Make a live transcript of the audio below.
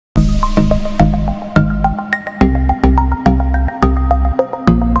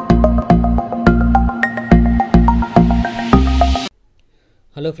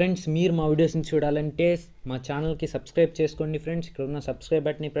Hello friends, మీరు మా వీడియోస్ని చూడాలంటే మా ఛానల్కి సబ్స్క్రైబ్ చేసుకోండి ఫ్రెండ్స్. ఇక్కడ ఉన్న సబ్స్క్రైబ్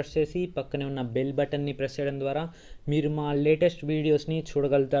బటన్ని ప్రెస్ చేసి పక్కనే ఉన్న బెల్ బటన్ని ప్రెస్ చేయడం ద్వారా మీరు మా లేటెస్ట్ వీడియోస్ని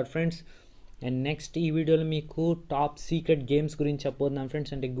చూడగలుగుతారు ఫ్రెండ్స్. అండ్ నెక్స్ట్ ఈ వీడియోలో మీకు టాప్ సీక్రెట్ గేమ్స్ గురించి చెప్పబోతున్నాను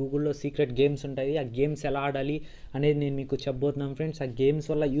ఫ్రెండ్స్. అంటే గూగుల్లో సీక్రెట్ గేమ్స్ ఉంటాయి, ఆ గేమ్స్ ఎలా ఆడాలి అనేది నేను మీకు చెప్పబోతున్నాను ఫ్రెండ్స్. ఆ గేమ్స్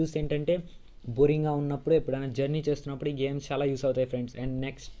వల్ల యూస్ ఏంటంటే బోరింగ్గా ఉన్నప్పుడు ఎప్పుడైనా జర్నీ చేస్తున్నప్పుడు ఈ గేమ్స్ చాలా యూస్ అవుతాయి ఫ్రెండ్స్. అండ్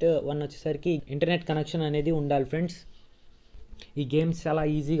నెక్స్ట్ వన్ వచ్చేసరికి ఇంటర్నెట్ కనెక్షన్ అనేది ఉండాలి ఫ్రెండ్స్. ఈ గేమ్స్ చాలా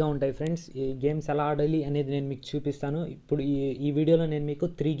ఈజీగా ఉంటాయి ఫ్రెండ్స్. ఈ గేమ్స్ ఎలా ఆడాలి అనేది నేను మీకు చూపిస్తాను. ఇప్పుడు ఈ వీడియోలో నేను మీకు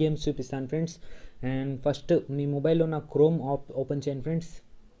 3 గేమ్స్ చూపిస్తాను ఫ్రెండ్స్. అండ్ ఫస్ట్ మీ మొబైల్లో ఉన్న క్రోమ్ ఓపెన్ చేయండి ఫ్రెండ్స్.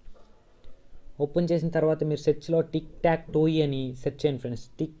 ఓపెన్ చేసిన తర్వాత మీరు సెర్చ్లో టిక్ టాక్ టోయీ అని సెర్చ్ చేయండి friends.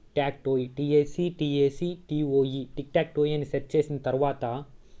 Tick talk టోయీ, TACTOE tick talk టోయీ అని సెర్చ్ చేసిన తర్వాత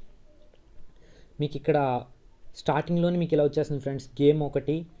మీకు ఇక్కడ స్టార్టింగ్లోనే మీకు ఇలా వచ్చేస్తుంది ఫ్రెండ్స్. గేమ్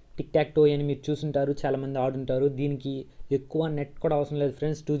ఒకటి టిక్ టాక్ టోయీ అని మీరు చూసుంటారు, చాలామంది ఆడుంటారు. దీనికి ఎక్కువ నెట్ కూడా అవసరం లేదు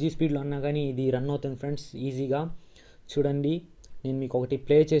ఫ్రెండ్స్. 2G స్పీడ్లో అన్నా కానీ ఇది రన్ అవుతుంది ఫ్రెండ్స్ ఈజీగా. చూడండి, నేను మీకు ఒకటి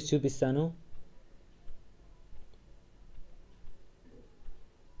ప్లే చేసి చూపిస్తాను.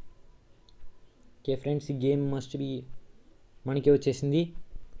 ఓకే ఫ్రెండ్స్, ఈ గేమ్ మస్ట్ బి మనకి వచ్చేసింది.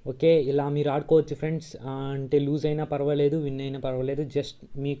 ఓకే, ఇలా మీరు ఆడుకోవచ్చు ఫ్రెండ్స్. అంటే లూజ్ అయినా పర్వాలేదు, విన్ అయినా పర్వాలేదు, జస్ట్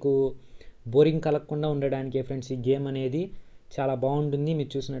మీకు బోరింగ్ కలగకుండా ఉండడానికే ఫ్రెండ్స్. ఈ గేమ్ అనేది చాలా బాగుంటుంది. మీరు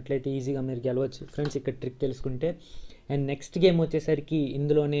చూసినట్లయితే ఈజీగా మీరు గెలవచ్చు ఫ్రెండ్స్ ఇక్కడ ట్రిక్ తెలుసుకుంటే. అండ్ నెక్స్ట్ గేమ్ వచ్చేసరికి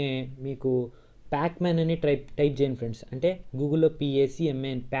ఇందులోనే మీకు ప్యాక్మ్యాన్ అని టైప్ చేయండి ఫ్రెండ్స్. అంటే గూగుల్లో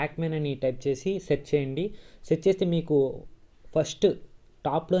PACMAN ప్యాక్మ్యాన్ అని టైప్ చేసి సెర్చ్ చేయండి. సెర్చ్ చేస్తే మీకు ఫస్ట్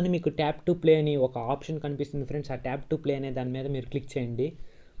టాప్లోనే మీకు ట్యాప్ టు ప్లే అని ఒక ఆప్షన్ కనిపిస్తుంది ఫ్రెండ్స్. ఆ ట్యాప్ టు ప్లే అనే దాని మీద మీరు క్లిక్ చేయండి.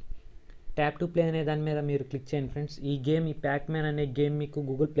 ట్యాప్ టు ప్లే అనే దాని మీద మీరు క్లిక్ చేయండి ఫ్రెండ్స్. ఈ ప్యాక్మ్యాన్ అనే గేమ్ మీకు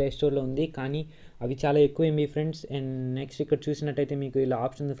గూగుల్ ప్లే స్టోర్లో ఉంది, కానీ అవి చాలా ఎక్కువ ఎంబీ ఫ్రెండ్స్. అండ్ నెక్స్ట్ ఇక్కడ చూసినట్టయితే మీకు ఇలా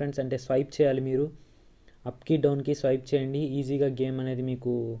ఆప్షన్ ఉంది ఫ్రెండ్స్. అంటే స్వైప్ చేయాలి, మీరు అప్కి డౌన్కి స్వైప్ చేయండి. ఈజీగా గేమ్ అనేది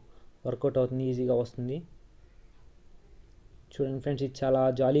మీకు వర్కౌట్ అవుతుంది, ఈజీగా వస్తుంది. చూడండి ఫ్రెండ్స్, ఇది చాలా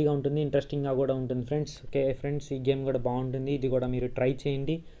జాలీగా ఉంటుంది, ఇంట్రెస్టింగ్గా కూడా ఉంటుంది ఫ్రెండ్స్. ఓకే ఫ్రెండ్స్, ఈ గేమ్ కూడా బాగుంటుంది, ఇది కూడా మీరు ట్రై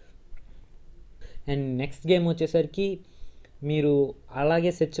చేయండి. అండ్ నెక్స్ట్ గేమ్ వచ్చేసరికి మీరు అలాగే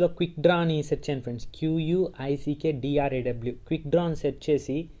సెర్చ్లో క్విక్ డ్రా అని సెర్చ్ చేయండి ఫ్రెండ్స్. QUICKDRAW క్విక్ డ్రా అని సెర్చ్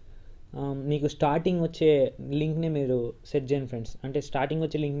చేసి మీకు స్టార్టింగ్ వచ్చే లింక్నే మీరు సెర్చ్ చేయండి ఫ్రెండ్స్. అంటే స్టార్టింగ్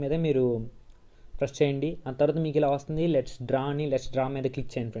వచ్చే లింక్ మీద మీరు ప్రెస్ చేయండి. ఆ తర్వాత మీకు ఇలా వస్తుంది లెట్స్ డ్రా మీద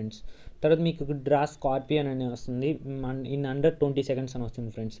క్లిక్ చేయండి ఫ్రెండ్స్. తర్వాత మీకు డ్రా స్కార్పియన్ అని వస్తుంది. ఇన్ అండర్ 20 సెకండ్స్ అని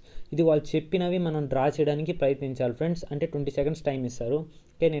వస్తుంది ఫ్రెండ్స్. ఇది వాళ్ళు చెప్పినవి మనం డ్రా చేయడానికి ప్రయత్నించాలి ఫ్రెండ్స్. అంటే 20 సెకండ్స్ టైం ఇస్తారు.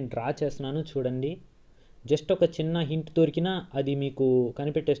 ఓకే, నేను డ్రా చేస్తున్నాను చూడండి. జస్ట్ ఒక చిన్న హింట్ దొరికినా అది మీకు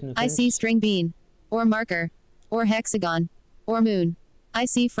కనిపెట్టేస్తుంది. I see string bean, or marker, or hexagon, or moon. I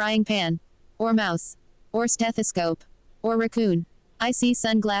see frying pan, or mouse, or stethoscope, or raccoon. I see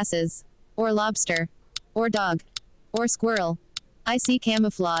sunglasses, or lobster, or dog, or squirrel. I see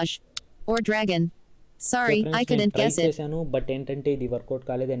camouflage, or dragon. Sorry, I couldn't guess it. But ఏంటంటే ఇది work out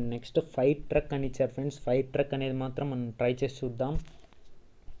కాలేదు. And next fire truck అని ఇచ్చారు friends. Fire truck అనేది మాత్రం మనం try చేసి చూద్దాం.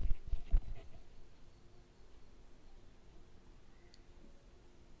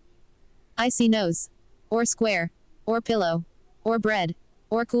 I see nose, or square, or pillow, or bread,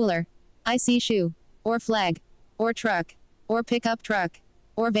 or cooler. I see shoe, or flag, or truck, or pickup truck,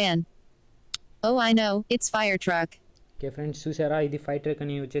 or van. Oh, I know, it's fire truck. Okay friends, చూసారా, ఇది fire truck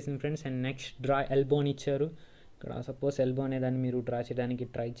అని వచ్చేసింది friends. And next draw elbow అని ఇచ్చారు. ఇక్కడ suppose elbow అనే దాన్ని మీరు డ్రా చేయడానికి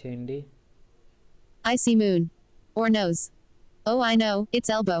ట్రై చేయండి. I see moon, or nose. Oh, I know,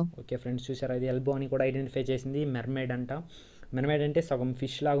 it's elbow. Okay friends, చూసారా, ఇది ఎల్బో అని కూడా ఐడెంటిఫై చేసింది. మెర్మైడ్ అంట. మెర్మైడ్ అంటే సగం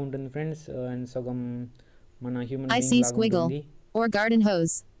ఫిష్ లాగా ఉంటుంది ఫ్రెండ్స్, అండ్ సగం మన human I see squiggle, or garden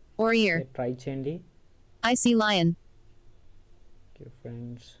hose, or ear. Try చేయండి. I see lion. Okay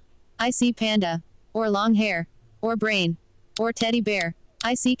friends, I see panda, or long hair, or brain, or teddy bear.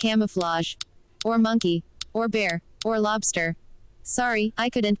 I see camouflage, or monkey, or bear, or lobster. Sorry, I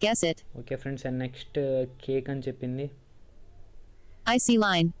couldn't guess it. Okay friends, and next cake అని చెప్పింది. I see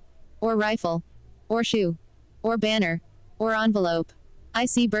line, or rifle, or shoe, or banner, or envelope. I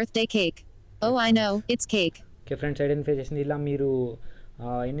see birthday cake. Oh, I know, it's cake. Okay friends, identify చేసింది. ఇలా మీరు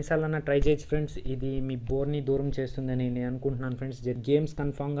ఎన్నిసార్లు అన్నా try చేయొచ్చు friends. ఇది మీ బోర్ని దూరం చేస్తుందని నేను అనుకుంటున్నాను ఫ్రెండ్స్. గేమ్స్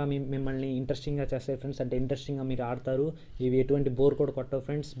కన్ఫామ్గా మిమ్మల్ని ఇంట్రెస్టింగ్గా చేస్తాయి ఫ్రెండ్స్. అంటే ఇంట్రెస్టింగ్గా మీరు ఆడతారు. ఇవి ఎటువంటి బోర్ కూడా కొట్టవు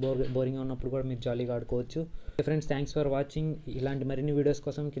ఫ్రెండ్స్. బోరింగ్గా ఉన్నప్పుడు కూడా మీరు జాలీగా ఆడుకోవచ్చు. Friends, thanks for watching. ఇలాంటి మరిన్ని వీడియోస్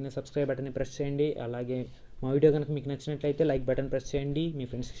కోసం కింద సబ్స్క్రైబ్ బటన్ని ప్రెస్ చేయండి. అలాగే మా వీడియో కనుక మీకు నచ్చినట్లయితే లైక్ బటన్ ప్రెస్ చేయండి, మీ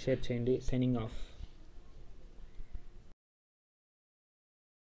ఫ్రెండ్స్కి షేర్ చేయండి. Signing off.